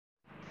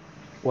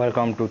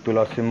Welcome to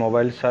Tulsi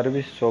mobile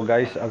service. So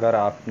guys, अगर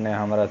आपने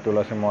हमारा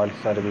तुलसी मोबाइल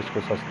सर्विस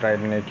को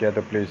सब्सक्राइब नहीं किया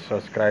तो प्लीज़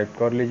सब्सक्राइब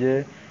कर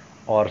लीजिए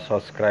और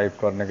सब्सक्राइब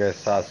करने के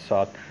साथ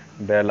साथ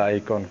बेल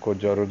आइकन को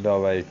ज़रूर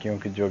दबाइए,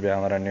 क्योंकि जो भी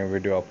हमारा न्यू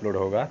वीडियो अपलोड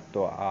होगा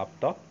तो आप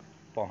तक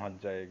पहुंच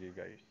जाएगी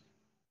गाइस।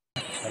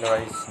 हेलो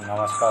गाइस,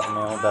 नमस्कार।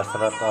 मैं हूं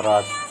दशरथ और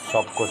आज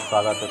सबको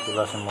स्वागत है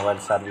तुलसी मोबाइल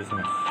सर्विस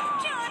में।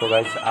 तो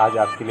गाइस, आज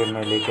आपके लिए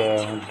मैं लेके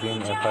आया हूँ ड्रीम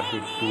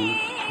FRP टूल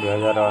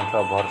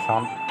 2018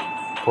 वर्जन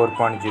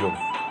 4.0।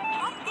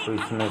 तो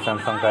इसमें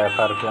सैमसंग का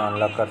FRP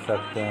अनलॉक कर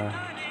सकते हैं,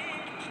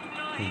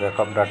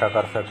 बैकअप डाटा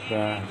कर सकते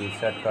हैं,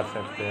 रीसेट कर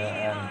सकते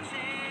हैं and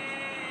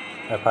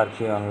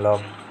FRP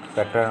unlock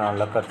pattern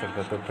unlock कर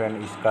सकते हैं। तो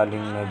फ्रेंड, इसका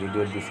लिंक मैं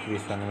वीडियो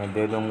डिस्क्रिप्शन में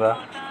दे दूँगा,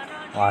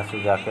 वहाँ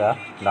से जाके आप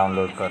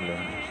डाउनलोड कर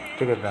लेंगे।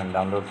 ठीक है फ्रेंड,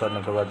 डाउनलोड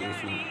करने के बाद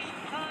इस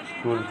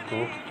टूल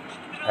को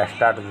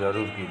स्टार्ट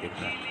ज़रूर की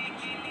देखना।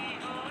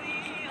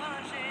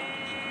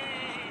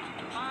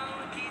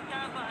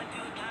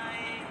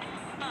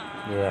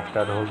 ये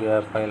स्टार्ट हो गया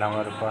है फाइल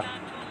हमारे पास।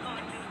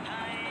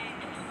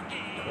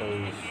 तो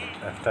इस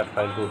स्टार्ट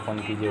फाइल को ओपन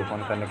कीजिए।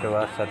 ओपन करने के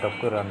बाद सेटअप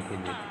को रन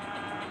कीजिए।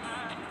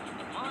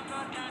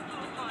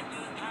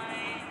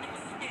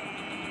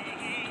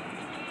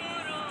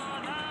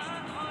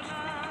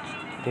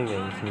 ठीक है,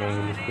 इसमें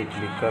इंग्लिश पे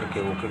क्लिक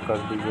करके ओके कर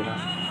दीजिए ना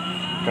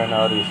फ्रेंड।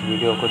 और इस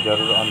वीडियो को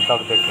ज़रूर अंत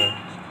तक देखें,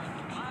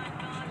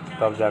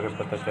 तब जाके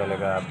पता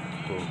चलेगा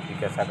आपको कि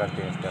कैसा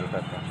करके इंस्टॉल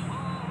करते हैं।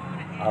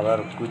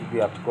 अगर कुछ भी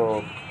आपको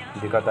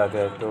दिक्कत आती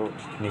है तो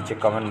नीचे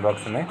कमेंट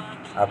बॉक्स में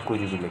आप कुछ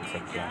भी लिख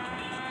सकते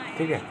हैं।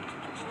 ठीक है,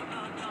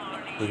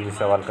 कुछ भी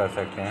सवाल कर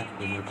सकते हैं,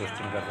 कुछ भी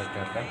क्वेश्चन कर सकते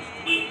हैं।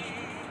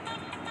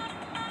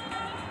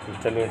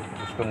 तो चलिए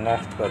इसको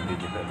नेक्स्ट कर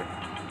दीजिए पहले।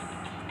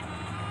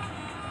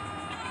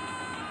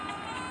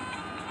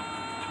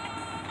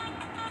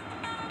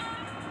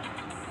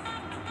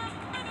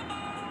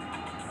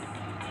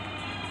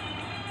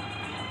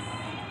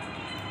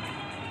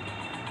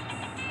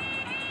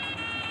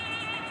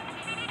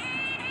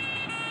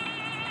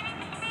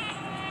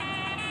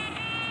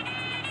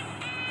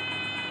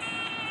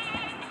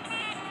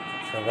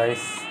 तो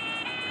गाइस,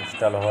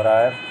 इंस्टॉल हो रहा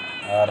है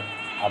और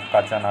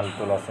आपका चैनल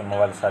तुलसी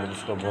मोबाइल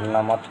सर्विस को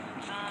भूलना मत,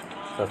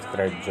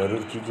 सब्सक्राइब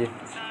ज़रूर कीजिए।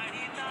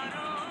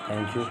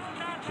 Thank you.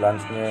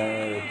 लॉन्च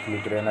में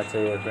क्लिक रहना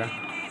चाहिए फ्रेंड।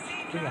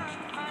 ठीक है,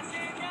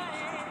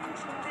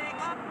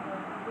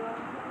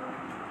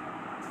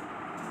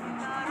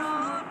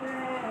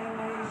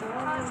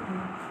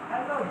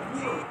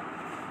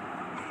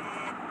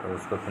 तो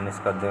उसको फिनिश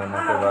कर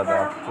देने के बाद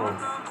आपको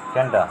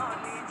कैंटा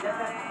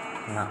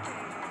ना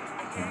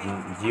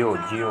जियो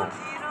जियो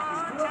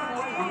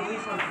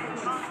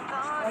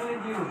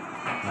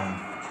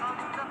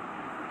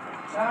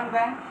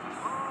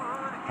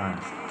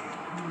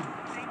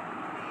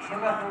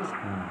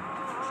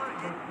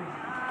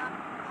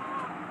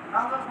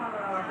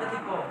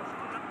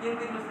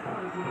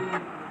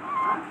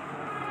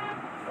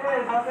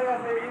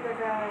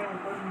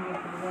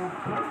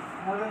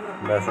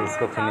बस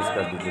इसको फिनिश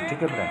कर दीजिए।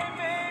 ठीक है फ्रेंड,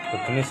 तो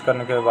फिनिश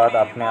करने के बाद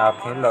अपने आप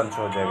ही लॉन्च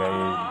हो जाएगा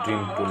ये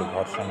ड्रीम टूल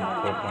वर्जन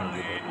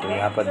 4.0। तो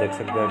यहाँ पर देख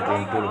सकते हैं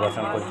ड्रीम टूल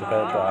वर्जन हो चुका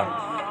है। तो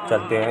आप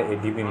चलते हैं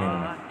ADB मेनू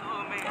में।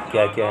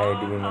 क्या क्या है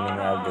ADB मेनू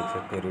में आप देख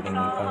सकते हैं। Reading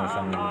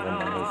information,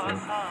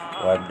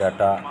 web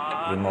data,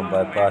 remove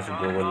bypass,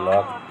 Google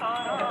lock,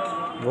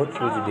 बहुत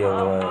कुछ दिया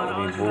हुआ है।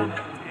 Reboot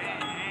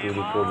to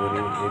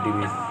recovery, ADB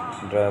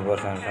driver,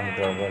 Samsung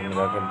driver,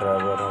 miracle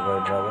driver, हवाई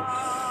ड्राइवर,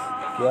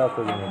 क्या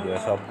कुछ नहीं दिया,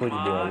 सब कुछ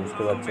दिया।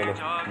 उसके बाद चलो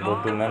गो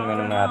टू मेन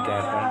मेनू में आते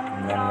हैं। तो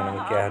मेन मेनू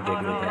में क्या है देख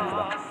लेते हैं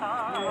थोड़ा।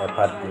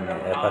 FRP में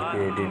FRP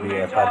ADB,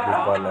 FRP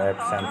call app,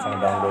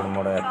 Samsung download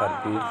mode,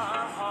 FRP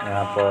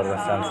यहाँ पर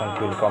सैमसंग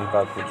क्वालकॉम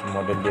का कुछ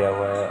मॉडल दिया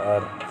हुआ है और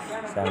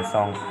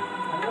सैमसंग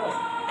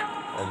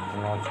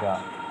का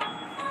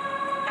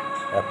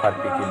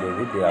FRP के लिए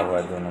भी दिया हुआ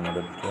है, दोनों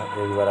मॉडल का।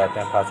 एक बार आते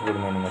हैं फास्टबूट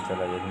मेनू में,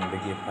 चला जाए।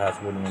 देखिए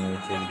फास्टबूट मेनू में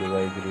चेक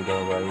डिवाइस, रीड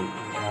मोबाइल,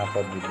 यहाँ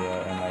पर भी दिया है।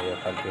 MI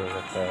FRP हो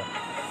सकता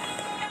है।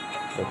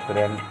 तो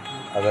फ्रेंड,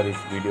 अगर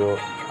इस वीडियो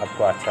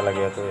आपको अच्छा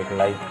लगे तो एक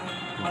लाइक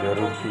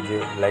ज़रूर कीजिए।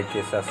 लाइक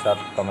के साथ साथ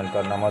कमेंट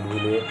करना मत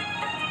भूलिए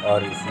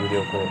और इस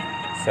वीडियो को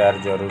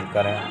शेयर ज़रूर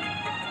करें।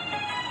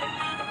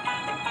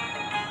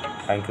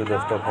 थैंक यू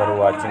दोस्तों for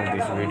watching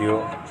this video.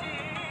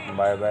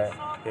 Bye bye,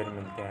 फिर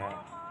मिलते हैं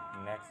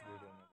नेक्स्ट।